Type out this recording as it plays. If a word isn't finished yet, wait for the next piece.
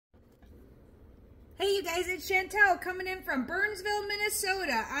Hey you guys, it's Chantel coming in from Burnsville,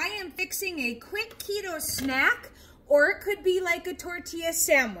 Minnesota. I am fixing a quick keto snack, or it could be like a tortilla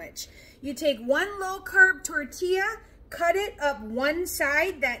sandwich. You take one low-carb tortilla, cut it up one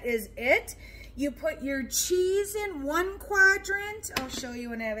side, that is it. You put your cheese in one quadrant. I'll show you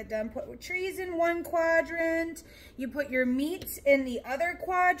when I have it done. Put cheese in one quadrant. You put your meats in the other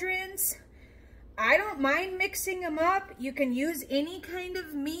quadrants. I don't mind mixing them up. You can use any kind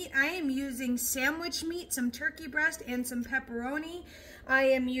of meat. I am using sandwich meat, some turkey breast, and some pepperoni. I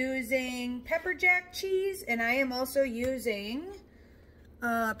am using pepper jack cheese, and I am also using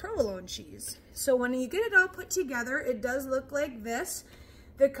provolone cheese. So when you get it all put together, it does look like this.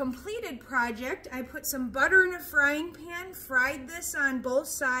 The completed project, I put some butter in a frying pan, fried this on both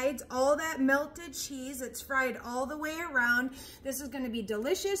sides, all that melted cheese, it's fried all the way around. This is going to be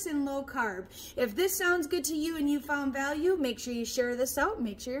delicious and low carb. If this sounds good to you and you found value, make sure you share this out.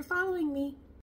 Make sure you're following me.